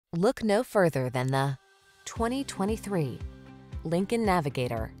Look no further than the 2023 Lincoln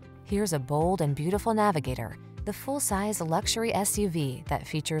Navigator. Here's a bold and beautiful Navigator, the full-size luxury SUV that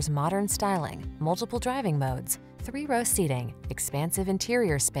features modern styling, multiple driving modes, 3-row seating, expansive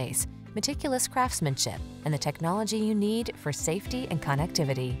interior space, meticulous craftsmanship, and the technology you need for safety and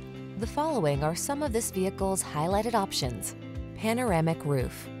connectivity. The following are some of this vehicle's highlighted options: panoramic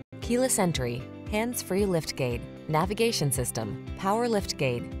roof, keyless entry, hands-free liftgate, navigation system, power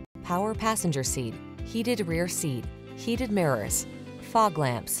liftgate, power passenger seat, heated rear seat, heated mirrors, fog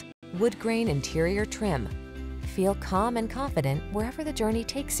lamps, wood grain interior trim. Feel calm and confident wherever the journey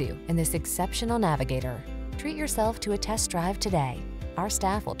takes you in this exceptional Navigator. Treat yourself to a test drive today. Our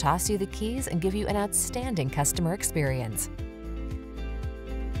staff will toss you the keys and give you an outstanding customer experience.